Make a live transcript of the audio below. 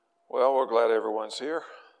Well, we're glad everyone's here.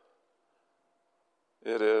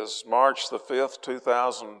 It is March the 5th,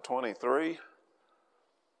 2023.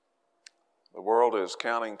 The world is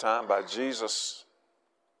counting time by Jesus,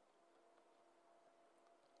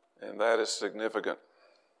 and that is significant.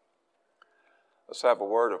 Let's have a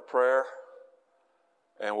word of prayer,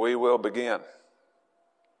 and we will begin.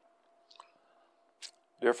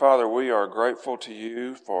 Dear Father, we are grateful to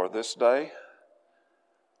you for this day.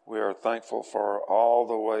 We are thankful for all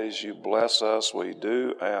the ways you bless us. We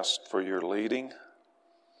do ask for your leading.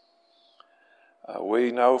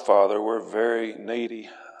 We know, Father, we're very needy.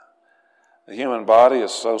 The human body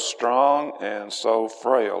is so strong and so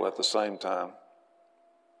frail at the same time.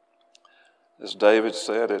 As David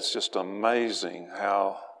said, it's just amazing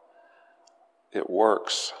how it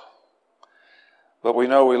works. But we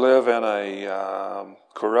know we live in a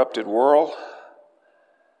corrupted world,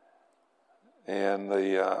 and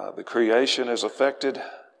the creation is affected,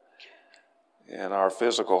 and our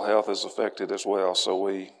physical health is affected as well. So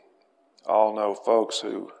we all know folks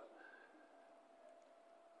who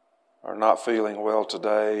are not feeling well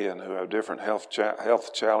today and who have different health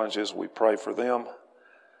challenges. We pray for them.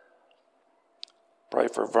 Pray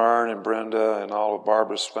for Vern and Brenda and all of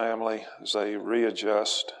Barbara's family as they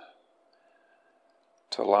readjust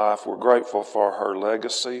to life. We're grateful for her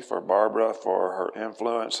legacy, for Barbara, for her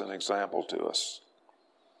influence and example to us.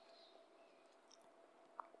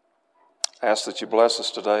 Ask that you bless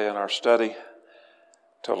us today in our study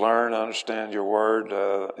to learn and understand your word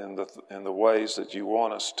in the ways that you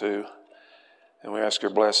want us to. And we ask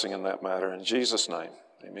your blessing in that matter. In Jesus' name,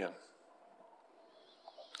 amen.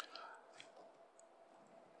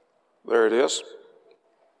 There it is.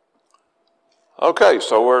 Okay,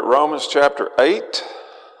 so we're at Romans chapter 8.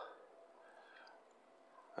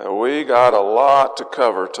 We got a lot to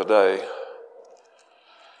cover today.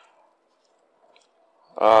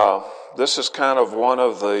 This is kind of one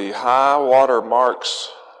of the high water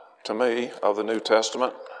marks to me of the New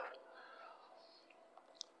Testament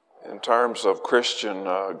in terms of Christian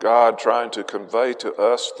God trying to convey to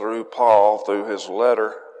us through Paul, through his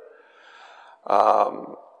letter,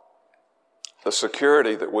 the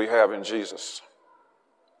security that we have in Jesus.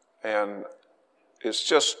 And it's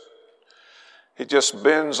just, he just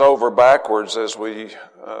bends over backwards, as we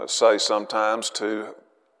say sometimes, to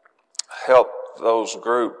help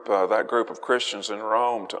that group of Christians in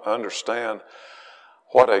Rome to understand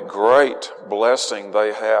what a great blessing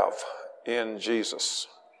they have in Jesus.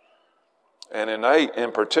 And in 8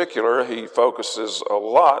 in particular, he focuses a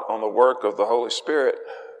lot on the work of the Holy Spirit.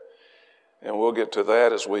 And we'll get to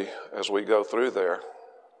that as we go through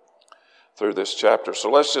this chapter. So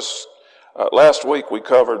let's just, last week we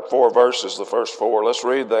covered 4 verses, the first 4. Let's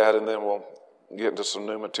read that and then we'll get into some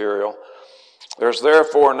new material. There's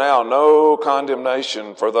therefore now no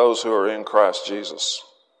condemnation for those who are in Christ Jesus.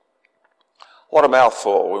 What a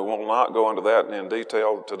mouthful. We will not go into that in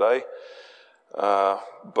detail today.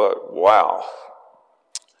 But wow.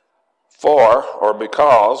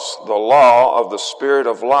 Because the law of the Spirit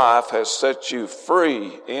of life has set you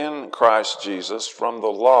free in Christ Jesus from the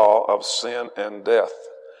law of sin and death.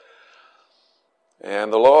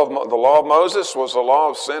 And the law of Moses was a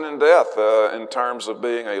law of sin and death in terms of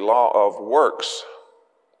being a law of works.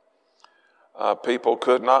 People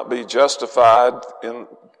could not be justified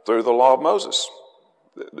through the law of Moses.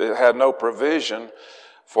 It had no provision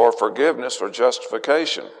for forgiveness or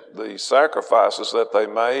justification. The sacrifices that they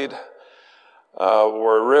made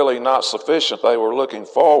were really not sufficient. They were looking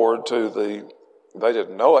forward to they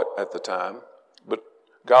didn't know it at the time, but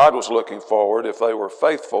God was looking forward, if they were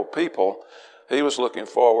faithful people, he was looking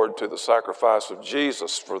forward to the sacrifice of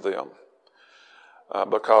Jesus for them.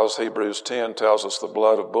 Because Hebrews 10 tells us the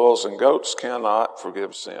blood of bulls and goats cannot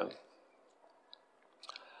forgive sin.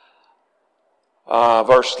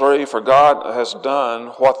 Verse 3, for God has done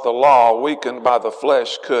what the law, weakened by the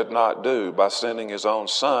flesh, could not do, by sending his own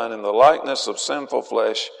Son in the likeness of sinful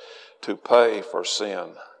flesh to pay for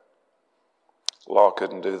sin. The law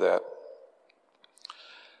couldn't do that.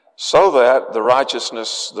 So that the righteous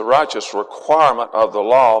requirement of the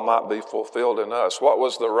law might be fulfilled in us. What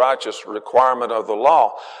was the righteous requirement of the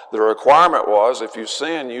law? The requirement was, if you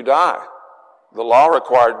sin, you die. The law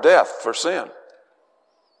required death for sin.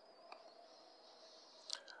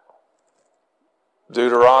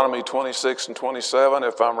 Deuteronomy 26 and 27,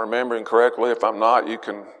 if I'm remembering correctly. If I'm not, you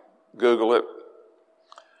can Google it.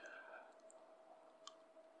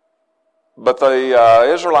 But the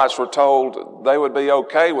Israelites were told they would be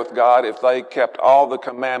okay with God if they kept all the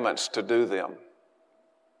commandments to do them.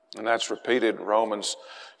 And that's repeated in Romans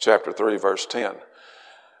chapter 3, verse 10.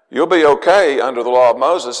 You'll be okay under the law of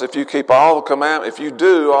Moses if you keep all the commandments, if you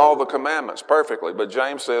do all the commandments perfectly. But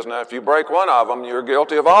James says, now if you break one of them, you're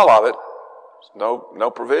guilty of all of it.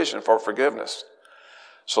 No provision for forgiveness.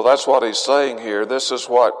 So that's what he's saying here. This is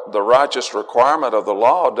what the righteous requirement of the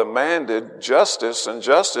law demanded: justice, and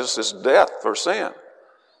justice is death for sin.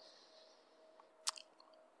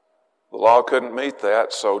 The law couldn't meet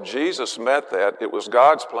that, so Jesus met that. It was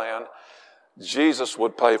God's plan. Jesus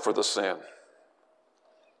would pay for the sin.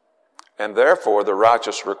 And therefore, the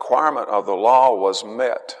righteous requirement of the law was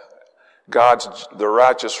met. The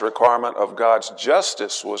righteous requirement of God's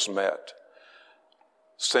justice was met.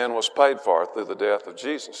 Sin was paid for through the death of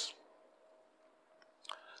Jesus.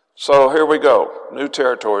 So here we go. New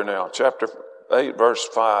territory now. Chapter 8, verse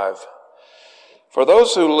 5. For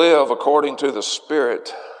those who live according to the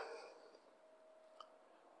Spirit...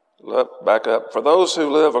 Back up. For those who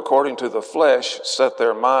live according to the flesh set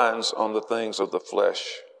their minds on the things of the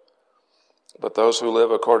flesh. But those who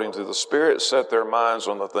live according to the Spirit set their minds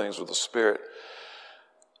on the things of the Spirit.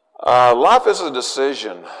 Life is a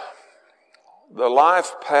decision. The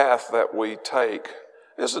life path that we take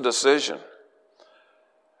is a decision.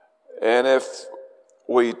 And if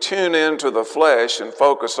we tune into the flesh and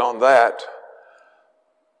focus on that,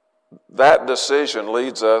 that decision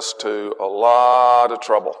leads us to a lot of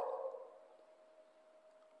trouble.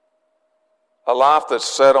 A life that's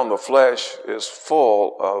set on the flesh is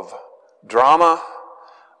full of drama,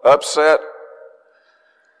 upset,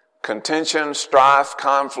 contention, strife,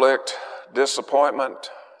 conflict,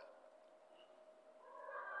 disappointment,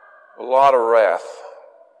 a lot of wrath.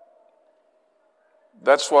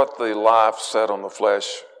 That's what the life set on the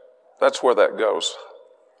flesh, that's where that goes.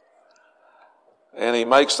 And he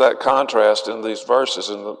makes that contrast in these verses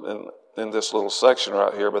in this little section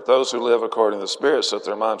right here. But those who live according to the Spirit set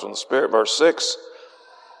their minds on the Spirit. Verse 6,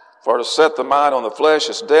 for to set the mind on the flesh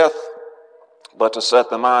is death, but to set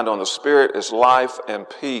the mind on the Spirit is life and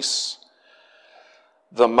peace.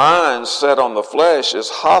 The mind set on the flesh is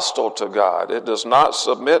hostile to God. It does not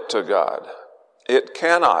submit to God. It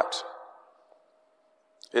cannot.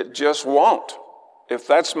 It just won't. If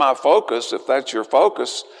that's my focus, if that's your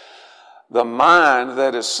focus, the mind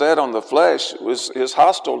that is set on the flesh is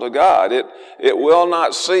hostile to God. It will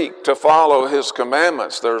not seek to follow His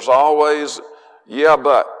commandments. There's always, yeah,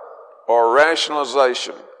 but, or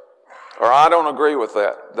rationalization, or I don't agree with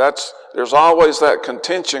that. There's always that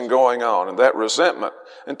contention going on and that resentment.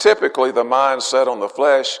 And typically the mind set on the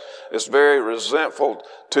flesh is very resentful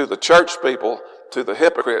to the church people, to the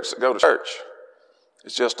hypocrites that go to church.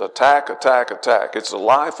 It's just attack, attack, attack. It's a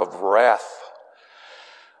life of wrath.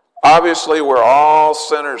 Obviously, we're all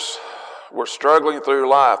sinners. We're struggling through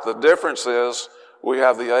life. The difference is we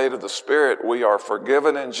have the aid of the Spirit. We are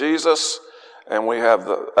forgiven in Jesus, and we have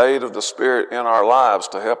the aid of the Spirit in our lives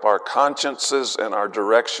to help our consciences and our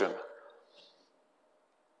direction.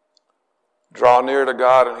 Draw near to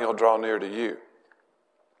God, and He'll draw near to you.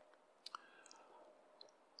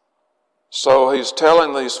 So he's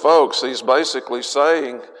telling these folks, he's basically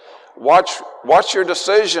saying, watch your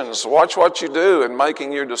decisions. Watch what you do in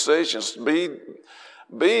making your decisions.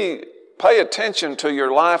 Pay attention to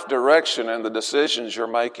your life direction and the decisions you're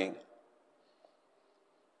making.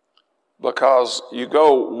 Because you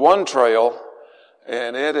go one trail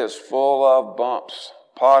and it is full of bumps,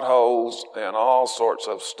 potholes, and all sorts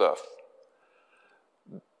of stuff.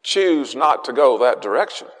 Choose not to go that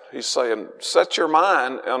direction. He's saying, set your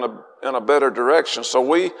mind in a better direction. So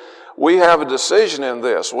we have a decision in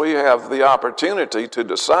this. We have the opportunity to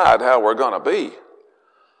decide how we're going to be.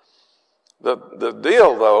 The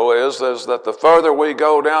deal, though, is that the further we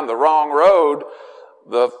go down the wrong road,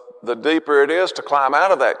 the deeper it is to climb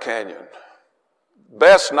out of that canyon.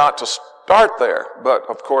 Best not to start there, but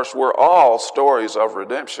of course we're all stories of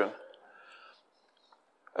redemption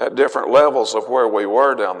at different levels of where we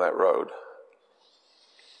were down that road.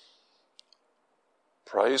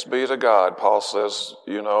 Praise be to God, Paul says,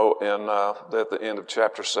 at the end of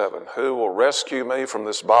chapter 7. Who will rescue me from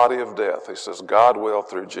this body of death? He says, God will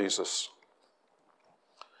through Jesus.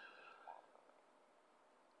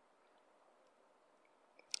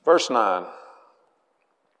 Verse 9.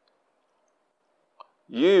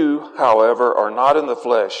 You, however, are not in the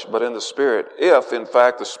flesh, but in the Spirit, if, in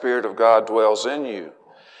fact, the Spirit of God dwells in you.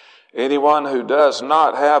 Anyone who does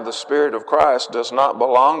not have the Spirit of Christ does not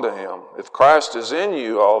belong to Him. If Christ is in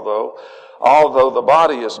you, although the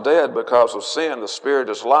body is dead because of sin, the Spirit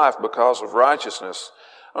is life because of righteousness.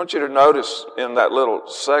 I want you to notice in that little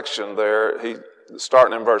section there,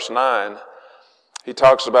 starting in verse 9, he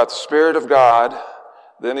talks about the Spirit of God,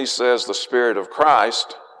 then he says the Spirit of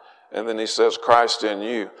Christ, and then he says Christ in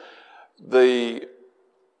you. The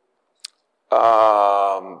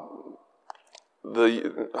I'm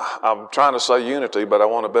trying to say unity, but I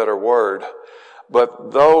want a better word.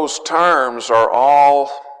 But those terms are all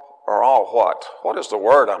what? What is the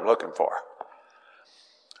word I'm looking for?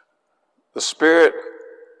 The Spirit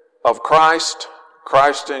of Christ,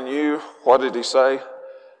 Christ in you. What did he say?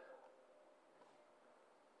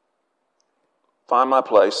 Find my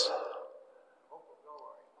place.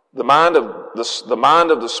 The mind of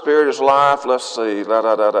the Spirit is life. Let's see.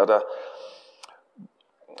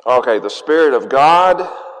 Okay, the Spirit of God,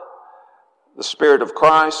 the Spirit of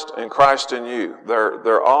Christ, and Christ in you.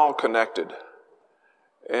 They're all connected.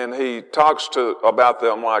 And he talks about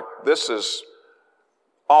them like this is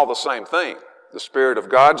all the same thing. The Spirit of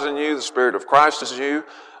God's in you, the Spirit of Christ is in you,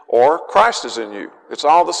 or Christ is in you. It's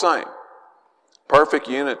all the same. Perfect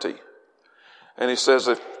unity. And he says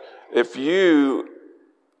if you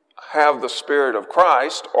have the Spirit of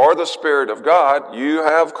Christ or the Spirit of God, you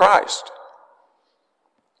have Christ.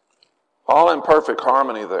 All in perfect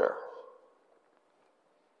harmony there.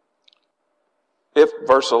 If,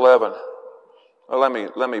 verse 11, let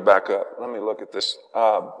me back up. Let me look at this.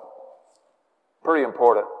 Pretty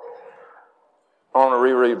important. I want to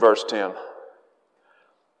reread verse 10.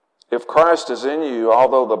 If Christ is in you,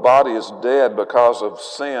 although the body is dead because of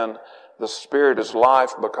sin, the Spirit is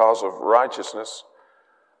life because of righteousness.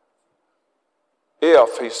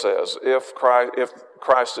 If, he says, if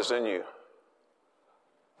Christ is in you.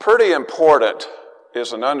 Pretty important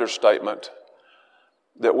is an understatement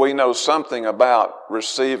that we know something about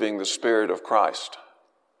receiving the Spirit of Christ,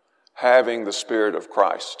 having the Spirit of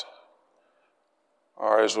Christ,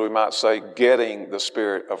 or as we might say, getting the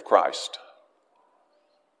Spirit of Christ.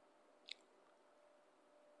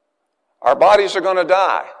 Our bodies are going to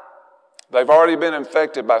die. They've already been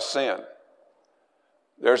infected by sin.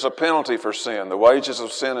 There's a penalty for sin. The wages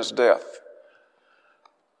of sin is death.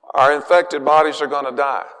 Our infected bodies are going to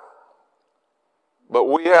die. But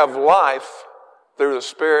we have life through the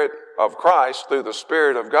Spirit of Christ, through the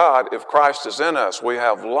Spirit of God. If Christ is in us, we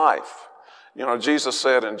have life. You know, Jesus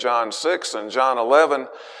said in John 6 and John 11,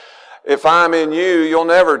 if I'm in you, you'll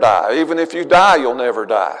never die. Even if you die, you'll never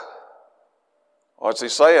die. What's he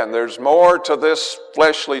saying? There's more to this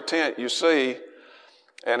fleshly tent you see.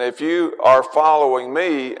 And if you are following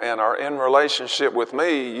me and are in relationship with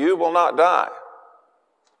me, you will not die.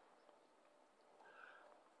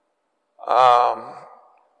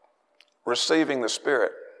 Receiving the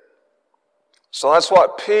Spirit. So that's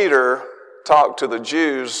what Peter talked to the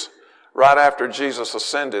Jews right after Jesus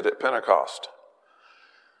ascended at Pentecost.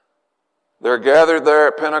 They're gathered there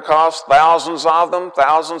at Pentecost, thousands of them,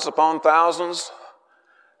 thousands upon thousands.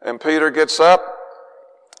 And Peter gets up.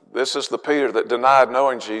 This is the Peter that denied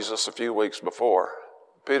knowing Jesus a few weeks before.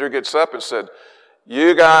 Peter gets up and said,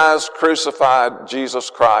 you guys crucified Jesus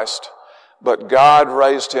Christ, but God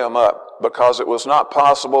raised him up because it was not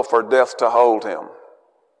possible for death to hold him.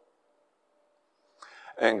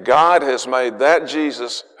 And God has made that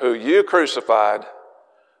Jesus who you crucified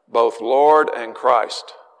both Lord and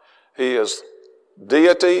Christ. He is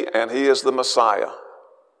deity and he is the Messiah.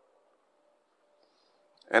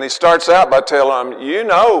 And he starts out by telling them, you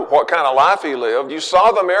know what kind of life he lived. You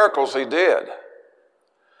saw the miracles he did.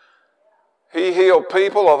 He healed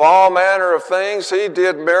people of all manner of things. He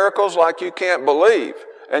did miracles like you can't believe.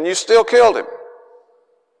 And you still killed him.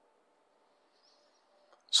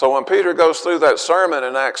 So when Peter goes through that sermon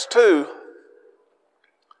in Acts 2,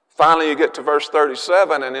 finally you get to verse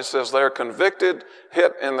 37 and it says they're convicted,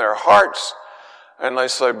 hit in their hearts. And they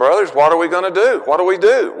say, brothers, what are we going to do? What do we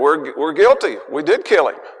do? We're guilty. We did kill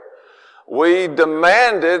him. We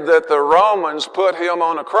demanded that the Romans put him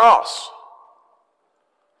on a cross.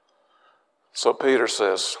 So Peter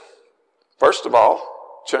says, first of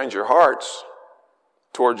all, change your hearts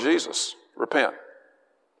toward Jesus. Repent.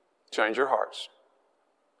 Change your hearts.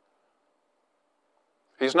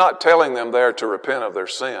 He's not telling them there to repent of their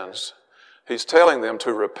sins. He's telling them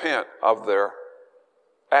to repent of their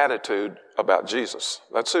attitude about Jesus.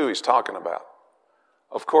 That's who he's talking about.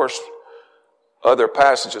 Of course, other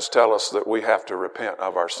passages tell us that we have to repent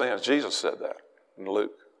of our sins. Jesus said that in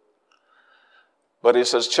Luke. But he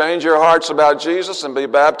says, change your hearts about Jesus and be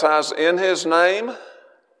baptized in his name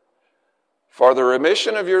for the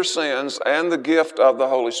remission of your sins and the gift of the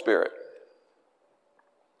Holy Spirit.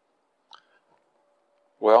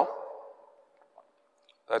 Well,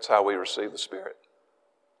 that's how we receive the Spirit.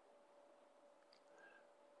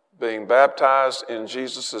 Being baptized in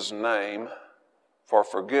Jesus' name for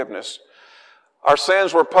forgiveness. Our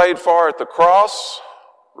sins were paid for at the cross,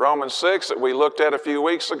 Romans 6, that we looked at a few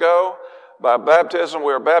weeks ago. By baptism,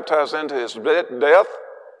 we are baptized into his death.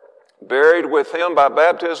 buried with him by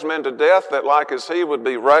baptism into death, that like as he would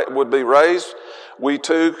be raised, we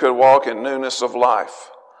too could walk in newness of life.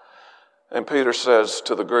 And Peter says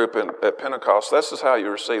to the group at Pentecost, this is how you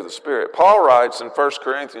receive the Spirit. Paul writes in 1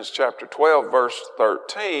 Corinthians chapter 12, verse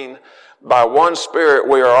 13, by one Spirit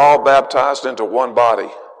we are all baptized into one body.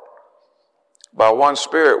 By one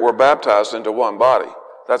Spirit we're baptized into one body.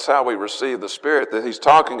 That's how we receive the Spirit that he's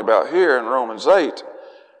talking about here in Romans 8.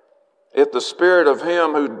 If the Spirit of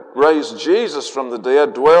him who raised Jesus from the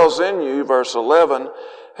dead dwells in you, verse 11,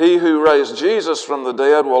 he who raised Jesus from the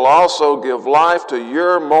dead will also give life to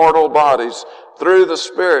your mortal bodies through the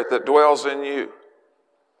Spirit that dwells in you.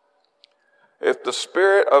 If the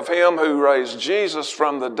Spirit of him who raised Jesus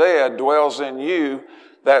from the dead dwells in you,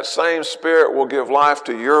 that same Spirit will give life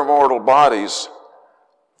to your mortal bodies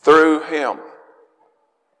through him.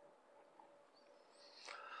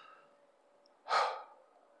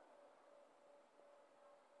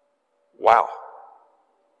 Wow.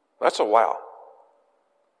 That's a wow.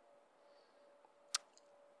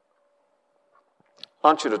 I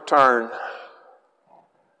want you to turn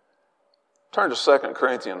to 2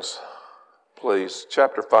 Corinthians, please,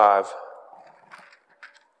 chapter 5.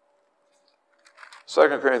 2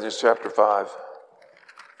 Corinthians chapter 5.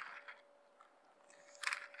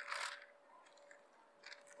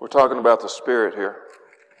 We're talking about the Spirit here.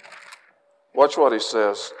 Watch what he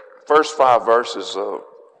says. First 5 verses of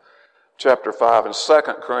chapter 5 in 2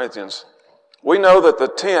 Corinthians. We know that the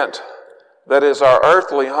tent that is our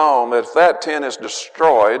earthly home, if that tent is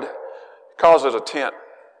destroyed, he calls it a tent.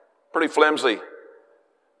 Pretty flimsy.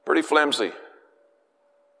 Pretty flimsy.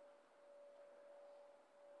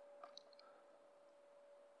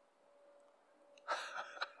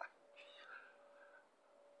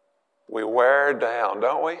 We wear down,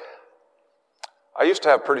 don't we? I used to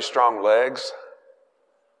have pretty strong legs.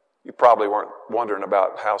 You probably weren't wondering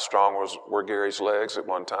about how strong were Gary's legs at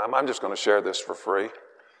one time. I'm just going to share this for free.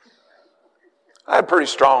 I had pretty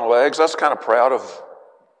strong legs. I was kind of proud of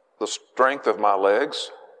the strength of my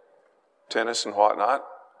legs, tennis and whatnot.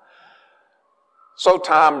 So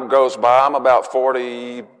time goes by. I'm about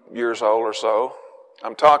 40 years old or so.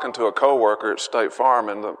 I'm talking to a coworker at State Farm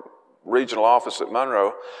in the regional office at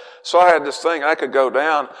Monroe. So I had this thing, I could go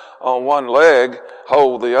down on one leg,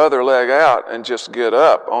 hold the other leg out, and just get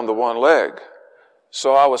up on the one leg.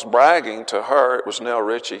 So I was bragging to her, it was Nell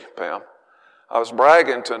Ritchie, Pam. I was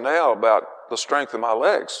bragging to Nell about the strength of my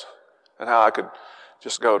legs and how I could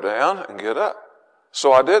just go down and get up.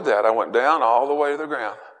 So I did that. I went down all the way to the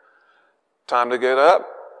ground. Time to get up,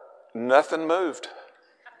 nothing moved.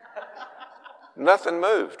 Nothing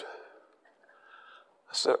moved.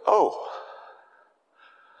 I said, oh,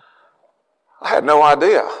 I had no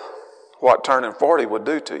idea what turning 40 would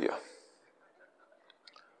do to you.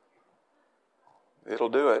 It'll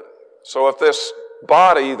do it. So if this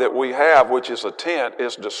body that we have, which is a tent,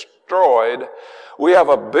 is destroyed, we have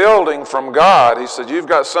a building from God. He said, you've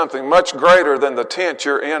got something much greater than the tent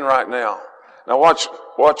you're in right now. Now watch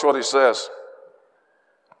what he says.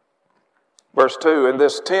 Verse 2, in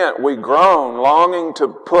this tent we groan, longing to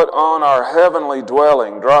put on our heavenly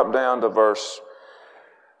dwelling. Drop down to verse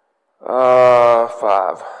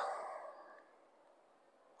 5.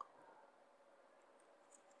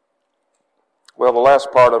 Well, the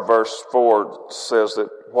last part of verse 4 says that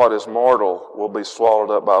what is mortal will be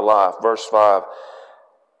swallowed up by life. Verse 5,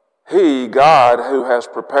 He, God, who has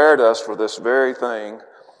prepared us for this very thing,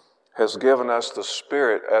 has given us the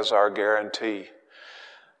Spirit as our guarantee.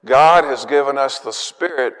 God has given us the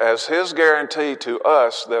Spirit as His guarantee to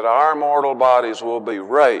us that our mortal bodies will be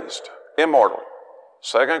raised, immortal.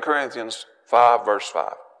 2 Corinthians 5, verse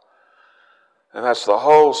 5. And that's the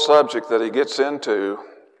whole subject that he gets into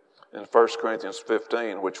in 1 Corinthians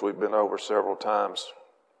 15, which we've been over several times.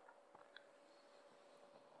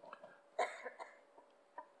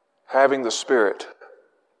 Having the Spirit.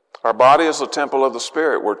 Our body is the temple of the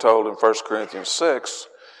Spirit, we're told in 1 Corinthians 6,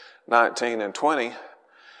 19 and 20.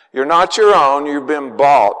 You're not your own, you've been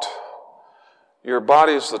bought. Your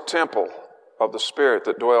body is the temple of the Spirit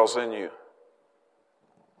that dwells in you.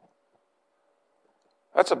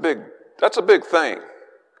 That's a big thing.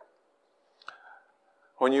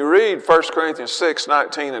 When you read 1 Corinthians 6,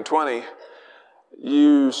 19 and 20,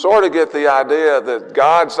 you sort of get the idea that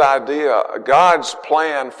God's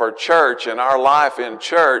plan for church and our life in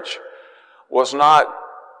church was not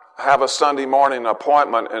have a Sunday morning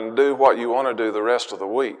appointment and do what you want to do the rest of the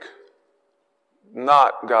week.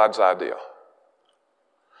 Not God's idea.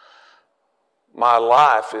 My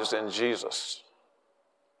life is in Jesus.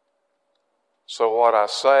 So what I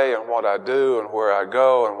say and what I do and where I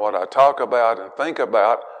go and what I talk about and think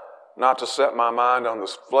about, not to set my mind on the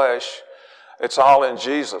flesh. It's all in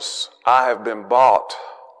Jesus. I have been bought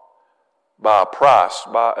by a price,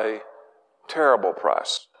 by a terrible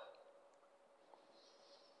price.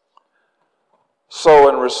 So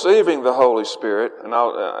in receiving the Holy Spirit, and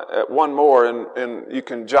I'll add one more, and you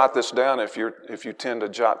can jot this down if you tend to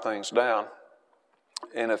jot things down.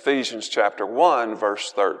 In Ephesians chapter 1,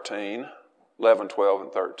 verse 13, 11, 12,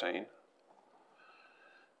 and 13,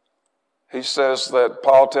 he says that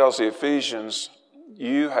Paul tells the Ephesians,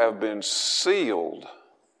 you have been sealed,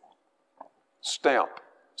 stamp,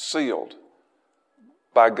 sealed,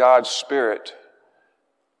 by God's Spirit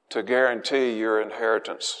to guarantee your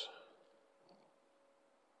inheritance.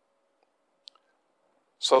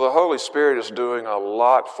 So the Holy Spirit is doing a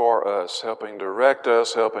lot for us, helping direct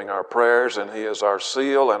us, helping our prayers, and He is our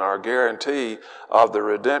seal and our guarantee of the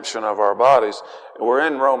redemption of our bodies. We're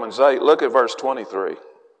in Romans 8. Look at verse 23.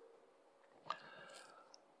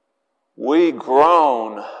 We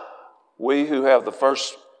groan, we who have the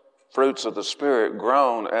first fruits of the Spirit,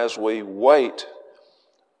 groan as we wait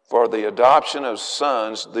for the adoption of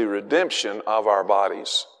sons, the redemption of our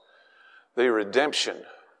bodies. The redemption.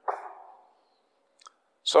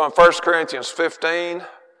 So in 1 Corinthians 15,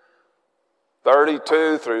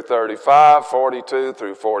 32 through 35, 42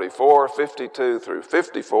 through 44, 52 through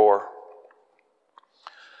 54,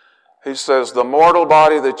 he says, the mortal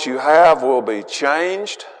body that you have will be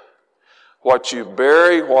changed. What you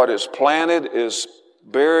bury, what is planted is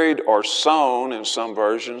buried or sown in some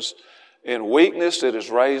versions. In weakness it is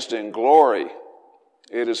raised in glory.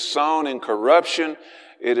 It is sown in corruption.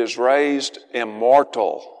 It is raised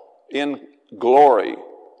immortal, in glory.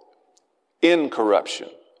 Incorruption.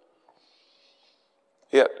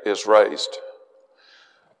 It is raised.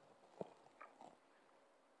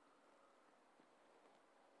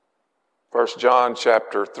 First John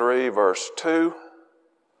chapter 3, verse 2.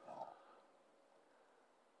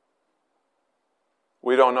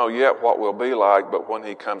 We don't know yet what we'll be like, but when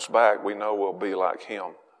He comes back, we know we'll be like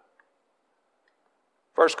Him.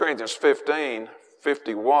 1 Corinthians 15,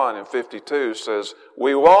 51 and 52 says,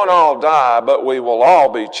 we won't all die, but we will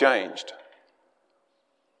all be changed.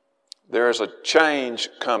 There is a change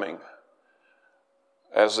coming.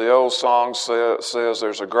 As the old song says,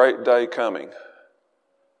 there's a great day coming.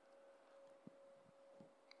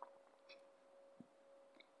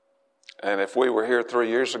 And if we were here 3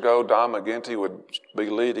 years ago, Don McGinty would be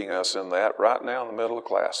leading us in that right now in the middle of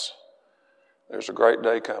class. There's a great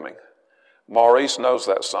day coming. Maurice knows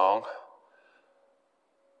that song.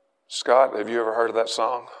 Scott, have you ever heard of that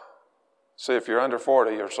song? See, if you're under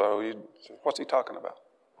 40 or so, what's he talking about?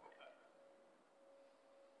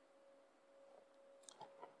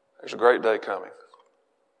 There's a great day coming.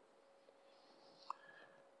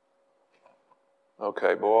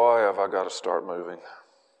 Okay, boy, have I got to start moving.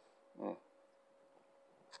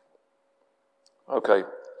 Okay,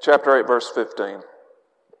 chapter 8, verse 15.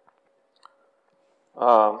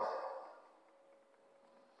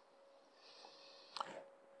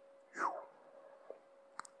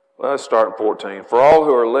 Let's start in 14. For all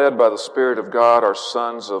who are led by the Spirit of God are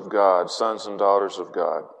sons of God, sons and daughters of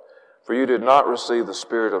God. For you did not receive the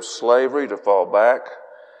spirit of slavery to fall back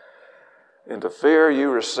into fear. You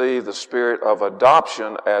received the spirit of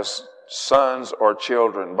adoption as sons or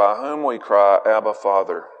children, by whom we cry, Abba,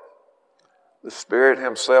 Father. The Spirit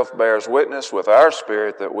Himself bears witness with our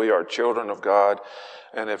spirit that we are children of God,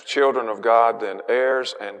 and if children of God, then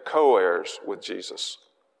heirs and co-heirs with Jesus.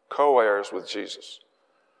 Co-heirs with Jesus.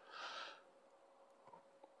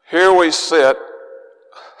 Here we sit,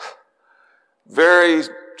 very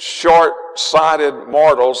short-sighted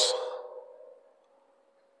mortals,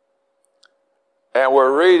 and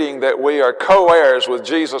we're reading that we are co-heirs with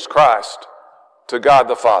Jesus Christ to God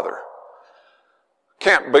the Father.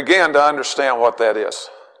 Can't begin to understand what that is.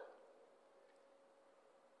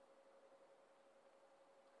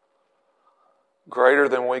 Greater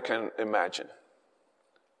than we can imagine.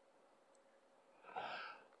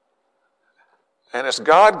 And as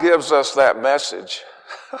God gives us that message,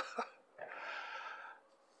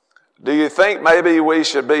 do you think maybe we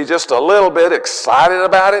should be just a little bit excited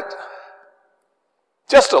about it?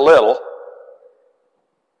 Just a little.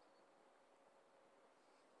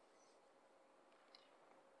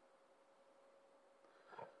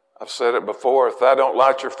 I've said it before, if that don't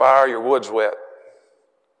light your fire, your wood's wet.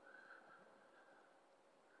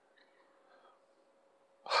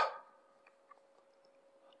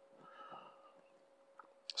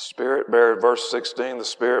 Spirit bears, verse 16, the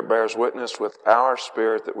Spirit bears witness with our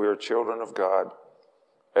spirit that we are children of God,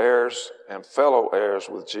 heirs and fellow heirs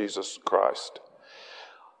with Jesus Christ.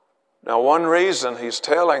 Now, one reason he's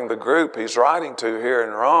telling the group he's writing to here in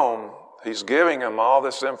Rome, he's giving them all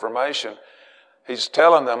this information. He's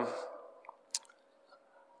telling them,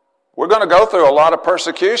 we're going to go through a lot of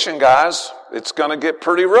persecution, guys. It's going to get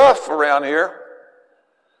pretty rough around here.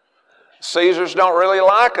 Caesars don't really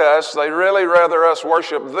like us. They really rather us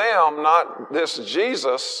worship them, not this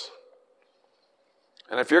Jesus.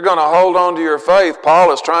 And if you're going to hold on to your faith,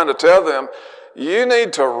 Paul is trying to tell them, you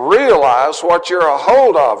need to realize what you're a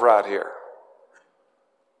hold of right here.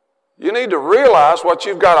 You need to realize what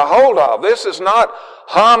you've got a hold of. This is not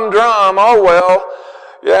humdrum, oh well,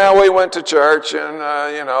 yeah, we went to church and,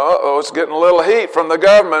 it's getting a little heat from the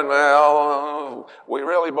government. Well, we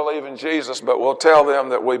really believe in Jesus, but we'll tell them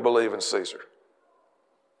that we believe in Caesar.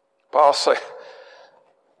 Paul said,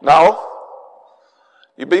 no,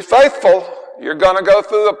 you be faithful. You're going to go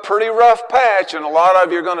through a pretty rough patch, and a lot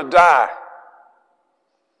of you are going to die.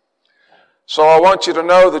 So I want you to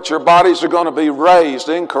know that your bodies are going to be raised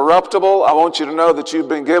incorruptible. I want you to know that you've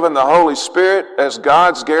been given the Holy Spirit as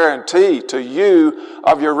God's guarantee to you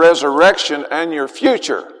of your resurrection and your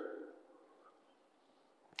future.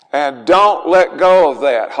 And don't let go of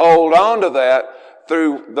that. Hold on to that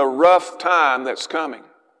through the rough time that's coming.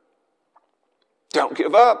 Don't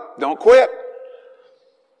give up. Don't quit.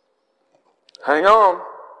 Hang on.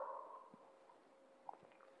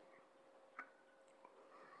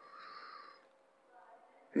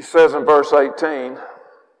 He says in verse 18,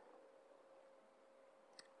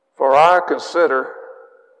 for I consider,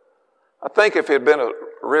 I think if he had been a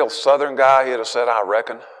real southern guy, he'd have said, I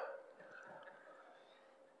reckon.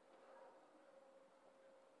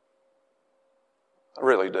 I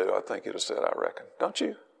really do. I think he'd have said, I reckon. Don't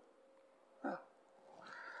you? Yeah.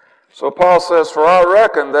 So Paul says, for I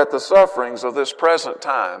reckon that the sufferings of this present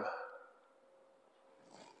time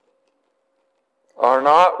are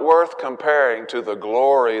not worth comparing to the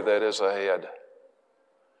glory that is ahead.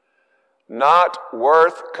 Not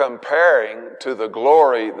worth comparing to the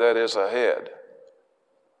glory that is ahead.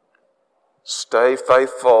 Stay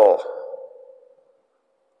faithful.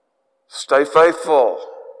 Stay faithful.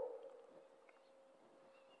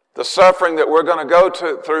 The suffering that we're going to go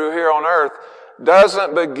through here on earth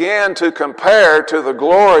doesn't begin to compare to the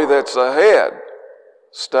glory that's ahead.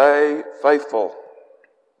 Stay faithful.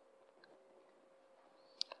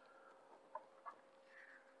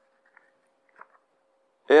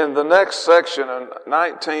 In the next section,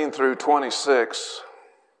 19 through 26,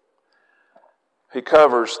 he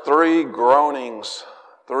covers three groanings.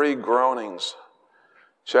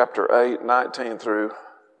 Chapter 8, 19 through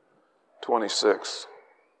 26.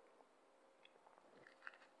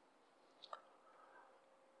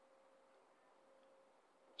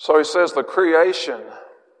 So he says the creation,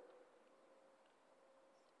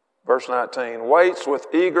 verse 19, waits with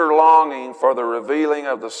eager longing for the revealing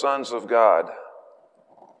of the sons of God.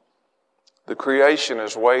 The creation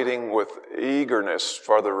is waiting with eagerness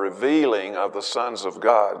for the revealing of the sons of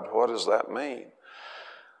God. What does that mean?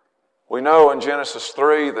 We know in Genesis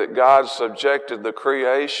 3 that God subjected the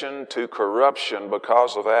creation to corruption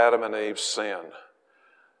because of Adam and Eve's sin.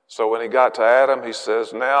 So when he got to Adam, he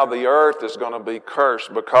says, now the earth is going to be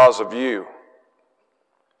cursed because of you.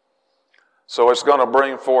 So it's going to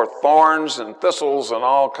bring forth thorns and thistles and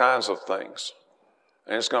all kinds of things.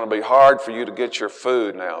 And it's going to be hard for you to get your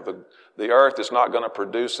food now. The earth is not going to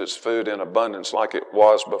produce its food in abundance like it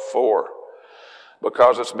was before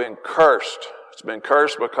because it's been cursed. It's been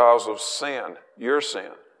cursed because of sin, your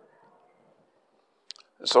sin.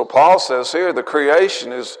 And so Paul says here the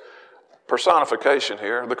creation is personification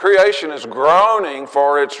here. The creation is groaning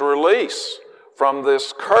for its release from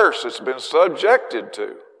this curse it's been subjected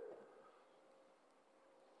to.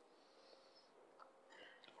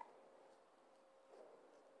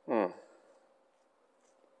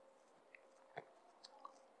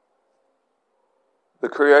 The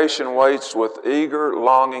creation waits with eager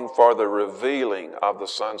longing for the revealing of the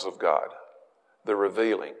sons of God. The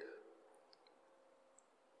revealing.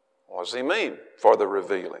 What does he mean for the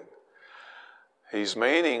revealing? He's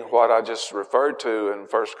meaning what I just referred to in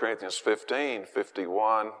 1 Corinthians 15,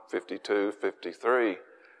 51, 52, 53.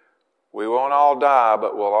 We won't all die,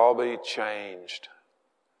 but we'll all be changed.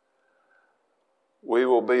 We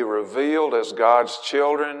will be revealed as God's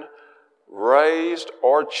children, raised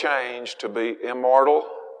or changed to be immortal,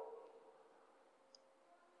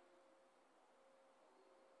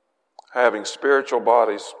 having spiritual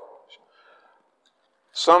bodies.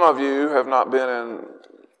 Some of you have not been in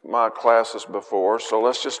my classes before, so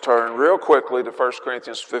let's just turn real quickly to 1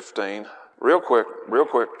 Corinthians 15. Real quick.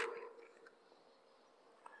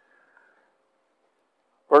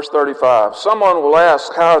 Verse 35, someone will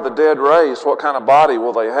ask, how are the dead raised? What kind of body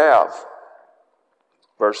will they have?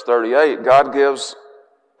 Verse 38, God gives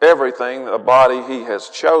everything the body He has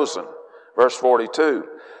chosen. Verse 42,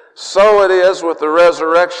 so it is with the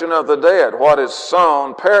resurrection of the dead. What is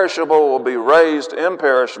sown perishable will be raised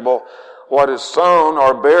imperishable. What is sown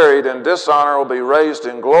or buried in dishonor will be raised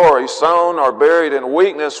in glory. Sown or buried in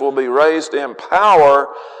weakness will be raised in power.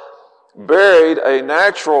 Buried a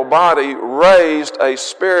natural body, raised a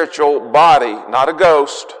spiritual body, not a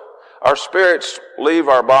ghost. Our spirits leave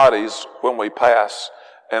our bodies when we pass,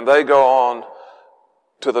 and they go on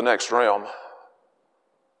to the next realm.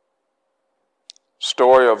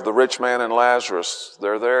 Story of the rich man and Lazarus.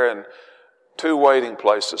 They're there in two waiting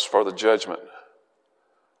places for the judgment.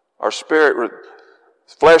 Our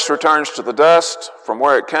flesh returns to the dust from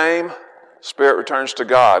where it came. Spirit returns to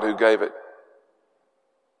God who gave it.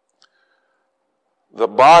 The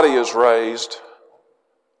body is raised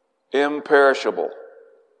imperishable.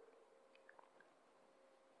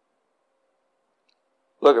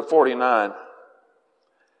 Look at 49.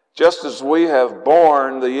 Just as we have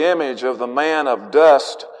borne the image of the man of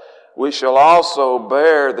dust, we shall also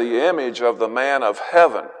bear the image of the man of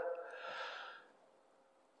heaven.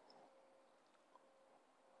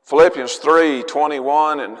 Philippians 3,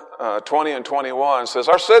 21 and 20 and 21 says,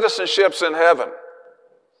 our citizenship's in heaven,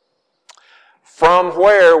 from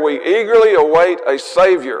where we eagerly await a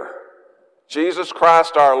Savior, Jesus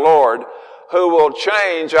Christ our Lord, who will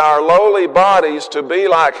change our lowly bodies to be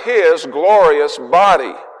like His glorious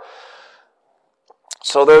body.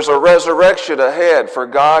 So there's a resurrection ahead for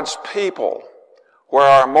God's people, where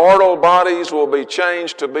our mortal bodies will be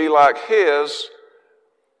changed to be like His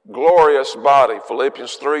glorious body.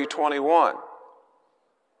 Philippians 3:21.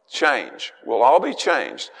 Change. We'll all be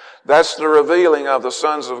changed. That's the revealing of the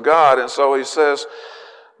sons of God. And so he says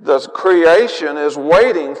the creation is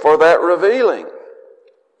waiting for that revealing.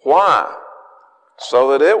 Why? So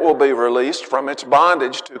that it will be released from its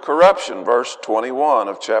bondage to corruption. Verse 21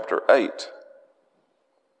 of chapter 8.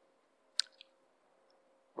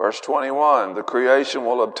 Verse 21, the creation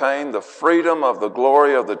will obtain the freedom of the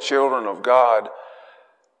glory of the children of God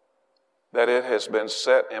that it has been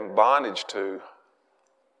set in bondage to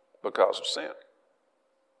because of sin.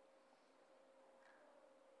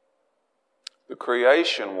 The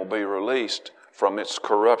creation will be released from its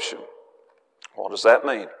corruption. What does that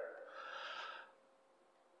mean?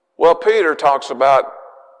 Well, Peter talks about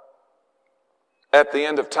at the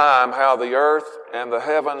end of time how the earth and the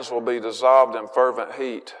heavens will be dissolved in fervent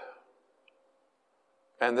heat.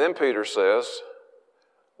 And then Peter says,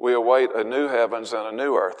 we await a new heavens and a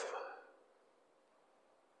new earth.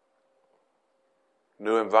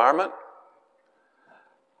 New environment?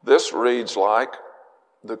 This reads like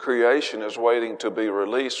the creation is waiting to be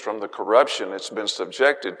released from the corruption it's been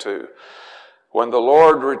subjected to. When the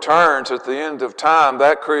Lord returns at the end of time,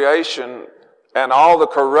 that creation and all the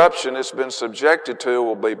corruption it's been subjected to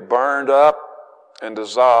will be burned up and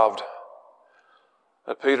dissolved.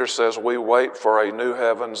 But Peter says we wait for a new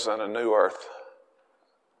heavens and a new earth.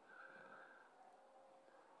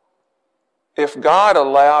 If God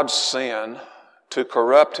allowed sin to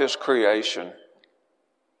corrupt His creation,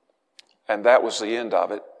 and that was the end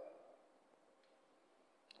of it,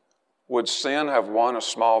 would sin have won a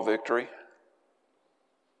small victory?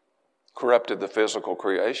 Corrupted the physical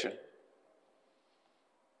creation.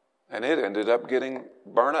 And it ended up getting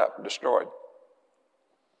burned up, destroyed.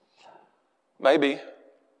 Maybe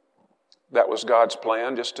that was God's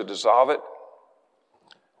plan, just to dissolve it.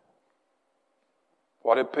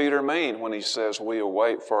 What did Peter mean when he says we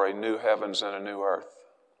await for a new heavens and a new earth?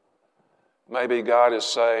 Maybe God is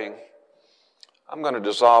saying, I'm going to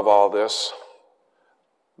dissolve all this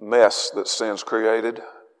mess that sin's created,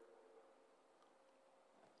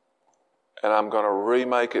 and I'm going to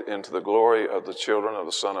remake it into the glory of the children of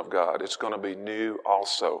the Son of God. It's going to be new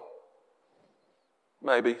also.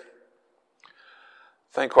 Maybe.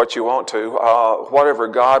 Think what you want to. Whatever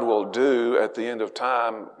God will do at the end of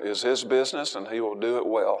time is His business, and He will do it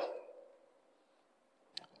well.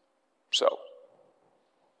 So,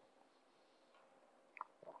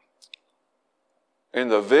 in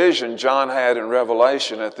the vision John had in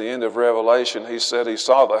Revelation, at the end of Revelation, he said he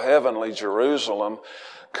saw the heavenly Jerusalem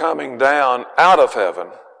coming down out of heaven.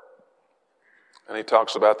 And he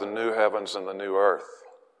talks about the new heavens and the new earth.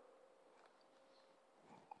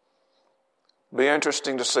 Be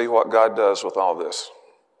interesting to see what God does with all this.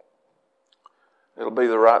 It'll be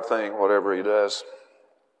the right thing, whatever He does.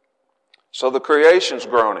 So the creation's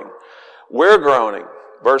groaning. We're groaning.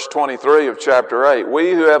 Verse 23 of chapter 8,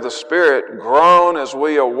 we who have the Spirit groan as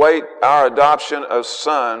we await our adoption as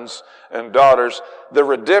sons and daughters, the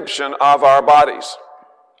redemption of our bodies.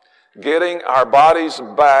 Getting our bodies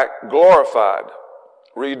back glorified,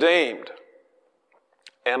 redeemed,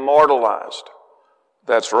 immortalized.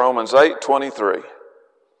 That's Romans 8:23.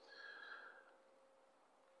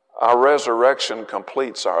 Our resurrection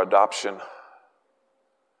completes our adoption.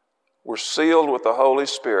 We're sealed with the Holy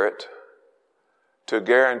Spirit to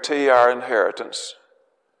guarantee our inheritance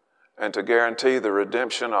and to guarantee the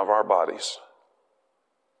redemption of our bodies.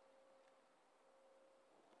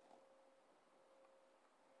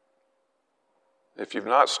 If you've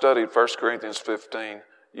not studied 1 Corinthians 15,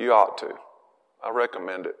 you ought to. I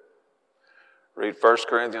recommend it. Read 1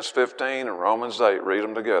 Corinthians 15 and Romans 8. Read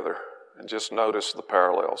them together and just notice the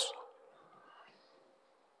parallels.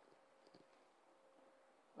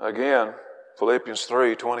 Again, Philippians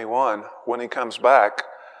 3:21, when he comes back,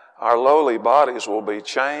 our lowly bodies will be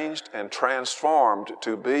changed and transformed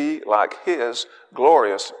to be like his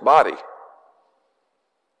glorious body.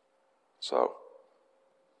 So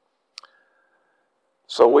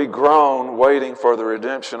we groan waiting for the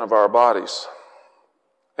redemption of our bodies.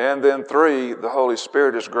 And then 3, the Holy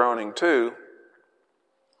Spirit is groaning too.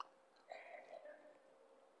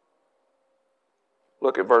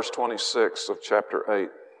 Look at verse 26 of chapter 8.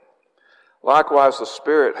 Likewise, the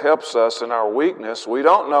Spirit helps us in our weakness. We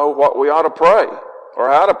don't know what we ought to pray or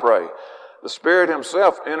how to pray. The Spirit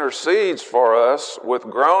himself intercedes for us with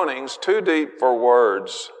groanings too deep for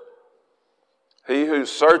words. He who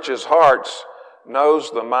searches hearts knows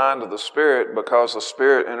the mind of the Spirit, because the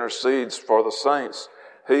Spirit intercedes for the saints.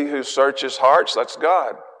 He who searches hearts, that's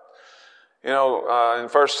God. You know, in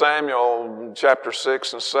 1 Samuel chapter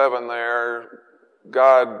 6 and 7 there,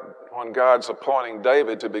 when God's appointing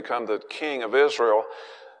David to become the king of Israel,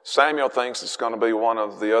 Samuel thinks it's going to be one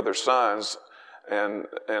of the other sons, and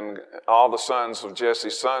all the sons of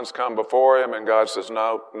Jesse's sons come before him, and God says,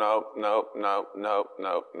 no.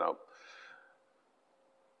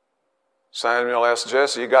 Samuel asked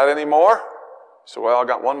Jesse, you got any more? He said, well, I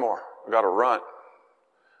got one more. I got a runt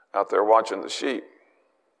out there watching the sheep.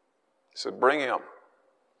 He said, bring him.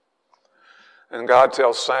 And God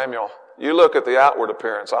tells Samuel, you look at the outward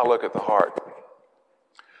appearance, I'll look at the heart.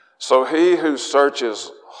 So he who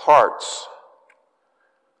searches hearts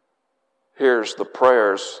hears the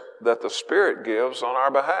prayers that the Spirit gives on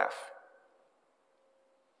our behalf.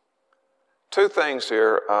 2 things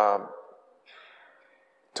here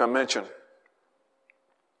to mention.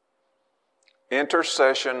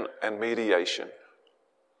 Intercession and mediation.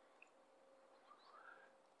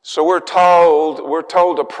 So we're told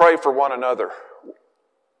to pray for one another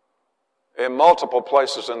in multiple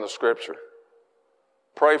places in the Scripture.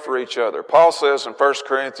 Pray for each other. Paul says in 1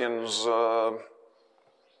 Corinthians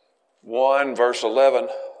 1, verse 11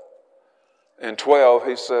 and 12,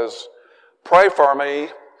 he says, pray for me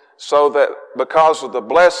so that because of the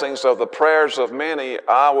blessings of the prayers of many,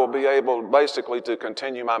 I will be able basically to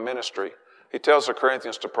continue my ministry. He tells the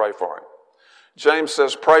Corinthians to pray for him. James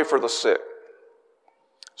says, pray for the sick.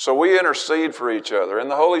 So we intercede for each other,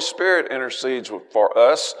 and the Holy Spirit intercedes for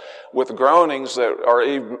us with groanings that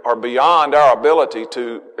are beyond our ability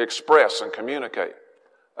to express and communicate.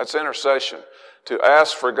 That's intercession, to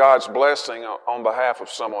ask for God's blessing on behalf of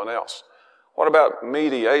someone else. What about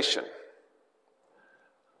mediation?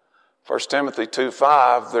 1 Timothy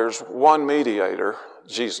 2:5, there's one mediator,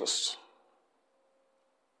 Jesus.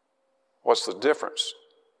 What's the difference?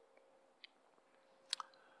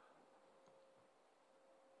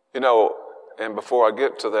 You know, and before I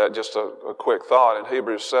get to that, just a quick thought. In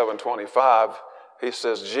Hebrews 7:25, he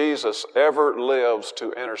says, Jesus ever lives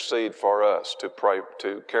to intercede for us, to pray,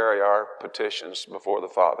 to carry our petitions before the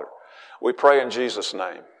Father. We pray in Jesus'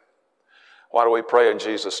 name. Why do we pray in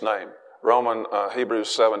Jesus' name?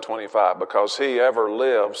 Hebrews 7:25, because he ever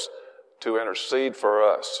lives to intercede for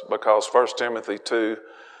us. Because 1 Timothy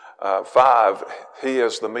 2:5, he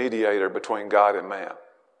is the mediator between God and man.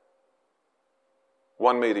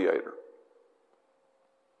 One mediator.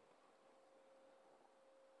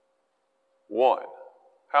 One.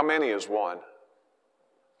 How many is one?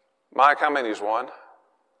 Mike, how many is one?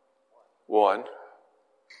 One.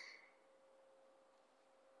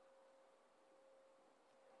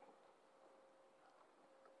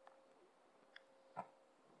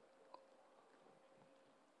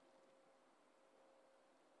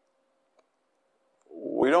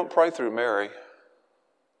 We don't pray through Mary.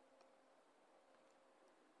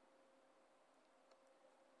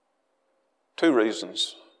 Two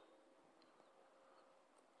reasons.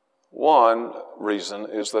 One reason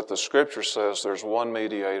is that the Scripture says there's one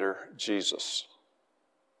mediator, Jesus.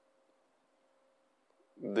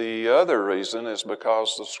 The other reason is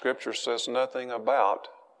because the Scripture says nothing about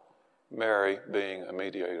Mary being a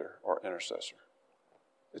mediator or intercessor.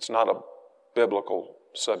 It's not a biblical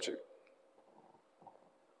subject.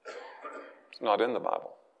 It's not in the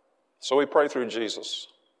Bible. So we pray through Jesus,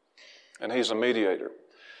 and He's a mediator.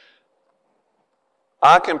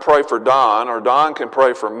 I can pray for Don, or Don can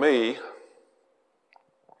pray for me,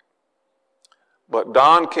 but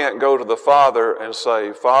Don can't go to the Father and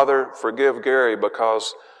say, Father, forgive Gary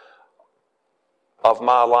because of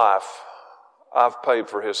my life. I've paid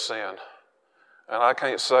for his sin. And I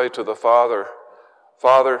can't say to the Father,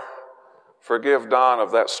 Father, forgive Don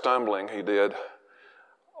of that stumbling he did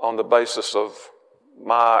on the basis of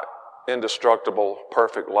my indestructible,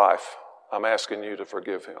 perfect life. I'm asking you to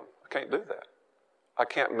forgive him. I can't do that. I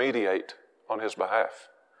can't mediate on his behalf.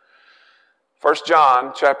 1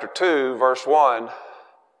 John chapter 2, verse 1.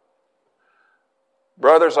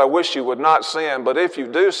 Brothers, I wish you would not sin, but if you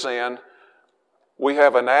do sin, we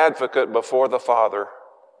have an advocate before the Father,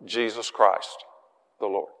 Jesus Christ, the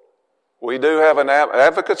Lord. We do have an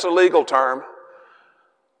advocate's a legal term.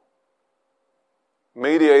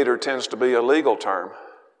 Mediator tends to be a legal term.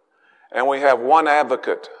 And we have one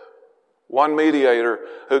advocate, one mediator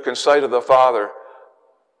who can say to the Father,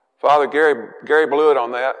 Father, Gary blew it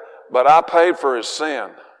on that, but I paid for his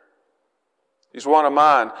sin. He's one of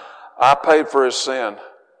mine. I paid for his sin.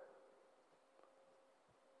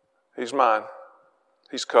 He's mine.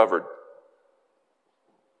 He's covered.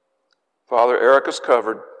 Father, Erica's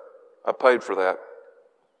covered. I paid for that.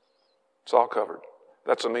 It's all covered.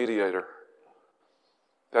 That's a mediator.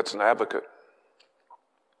 That's an advocate.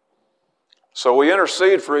 So we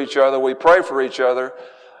intercede for each other. We pray for each other.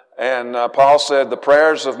 And Paul said, the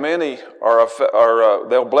prayers of many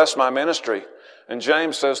they'll bless my ministry. And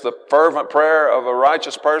James says, the fervent prayer of a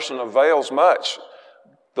righteous person avails much.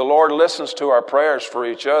 The Lord listens to our prayers for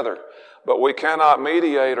each other. But we cannot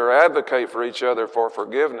mediate or advocate for each other for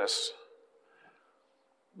forgiveness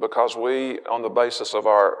because we, on the basis of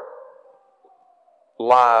our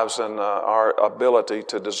lives and our ability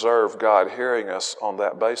to deserve God hearing us on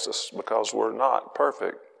that basis, because we're not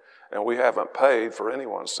perfect and we haven't paid for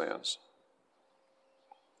anyone's sins.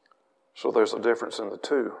 So there's a difference in the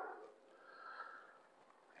two.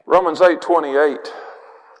 Romans 8:28,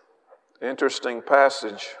 interesting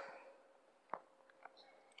passage.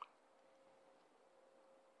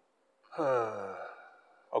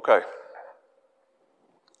 Okay.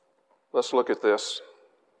 Let's look at this.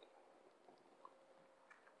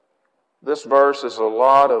 This verse is gives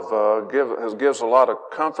a lot of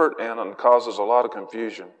comfort and causes a lot of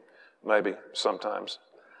confusion, maybe sometimes.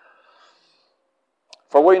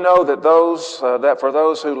 For we know that for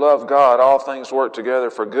those who love God, all things work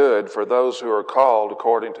together for good, for those who are called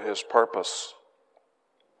according to His purpose.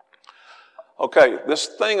 Okay, this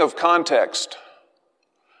thing of context.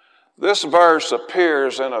 This verse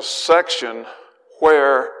appears in a section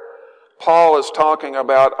where Paul is talking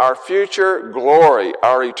about our future glory,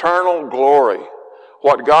 our eternal glory,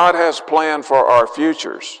 what God has planned for our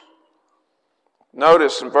futures.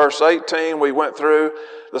 Notice in verse 18 we went through,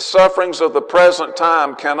 the sufferings of the present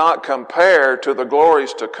time cannot compare to the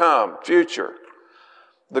glories to come, future.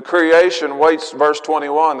 The creation waits, verse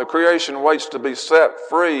 21, the creation waits to be set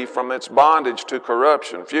free from its bondage to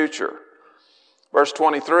corruption, future. Verse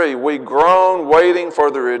 23, we groan waiting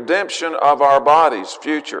for the redemption of our bodies,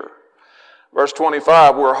 future. Verse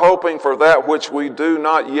 25, we're hoping for that which we do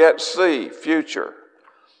not yet see, future.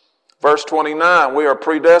 Verse 29, we are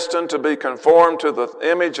predestined to be conformed to the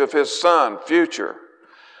image of His Son, future.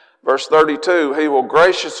 Verse 32, He will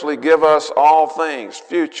graciously give us all things,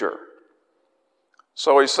 future.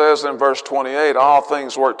 So he says in verse 28, all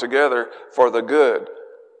things work together for the good.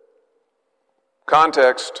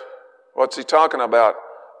 Context, what's he talking about?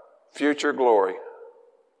 Future glory.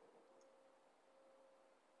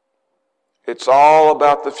 It's all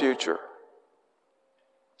about the future.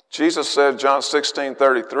 Jesus said, John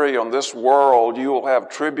 16:33, on this world you will have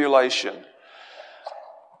tribulation.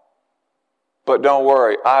 But don't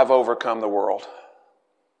worry, I've overcome the world.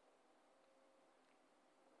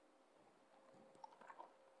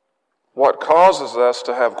 What causes us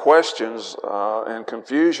to have questions and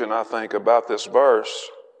confusion, I think, about this verse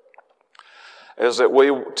is that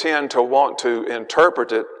we tend to want to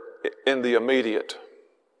interpret it in the immediate,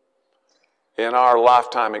 in our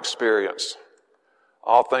lifetime experience.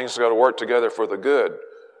 All things got to work together for the good,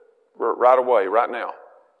 right away, right now.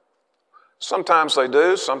 Sometimes they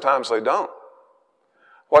do, sometimes they don't.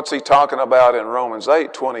 What's he talking about in Romans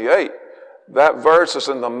 8:28? That verse is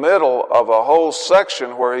in the middle of a whole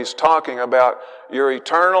section where he's talking about your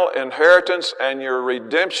eternal inheritance and your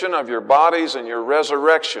redemption of your bodies and your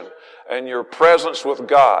resurrection and your presence with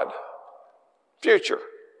God. Future.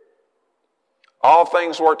 All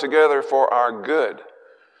things work together for our good.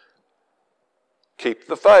 Keep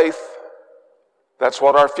the faith. That's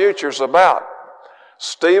what our future's about.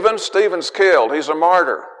 Stephen's killed. He's a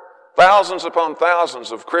martyr. Thousands upon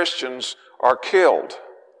thousands of Christians are killed,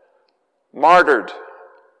 martyred.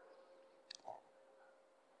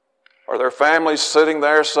 Are their families sitting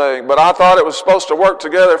there saying, but I thought it was supposed to work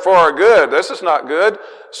together for our good. This is not good.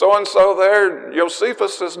 So-and-so there,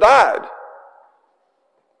 Josephus, has died.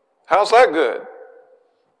 How's that good?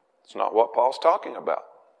 It's not what Paul's talking about.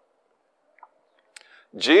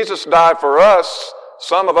 Jesus died for us.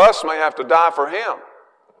 Some of us may have to die for him.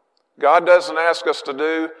 God doesn't ask us to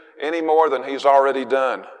do any more than he's already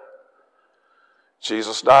done.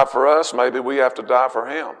 Jesus died for us. Maybe we have to die for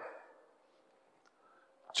him.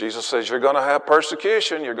 Jesus says, you're going to have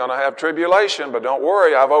persecution, you're going to have tribulation, but don't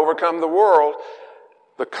worry, I've overcome the world.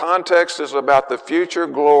 The context is about the future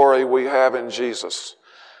glory we have in Jesus.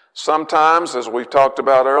 Sometimes, as we've talked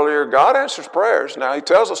about earlier, God answers prayers. Now, he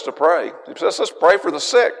tells us to pray. He says, let's pray for the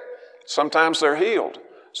sick. Sometimes they're healed.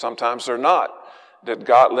 Sometimes they're not. Did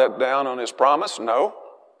God let down on his promise? No.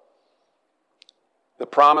 The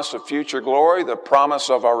promise of future glory, the promise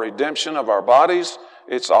of our redemption of our bodies,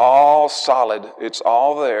 it's all solid. It's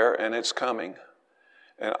all there, and it's coming.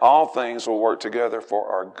 And all things will work together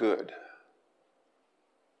for our good.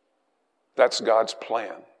 That's God's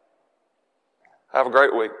plan. Have a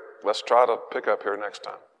great week. Let's try to pick up here next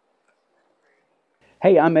time.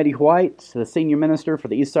 Hey, I'm Eddie White, the Senior Minister for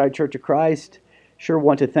the Eastside Church of Christ. Sure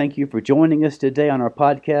want to thank you for joining us today on our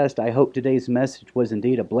podcast. I hope today's message was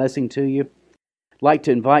indeed a blessing to you. I'd like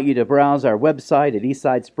to invite you to browse our website at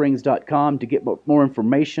eastsidesprings.com to get more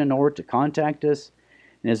information or to contact us.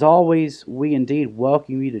 And as always, we indeed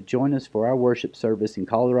welcome you to join us for our worship service in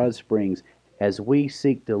Colorado Springs as we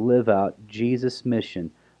seek to live out Jesus'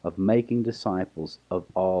 mission of making disciples of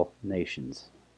all nations.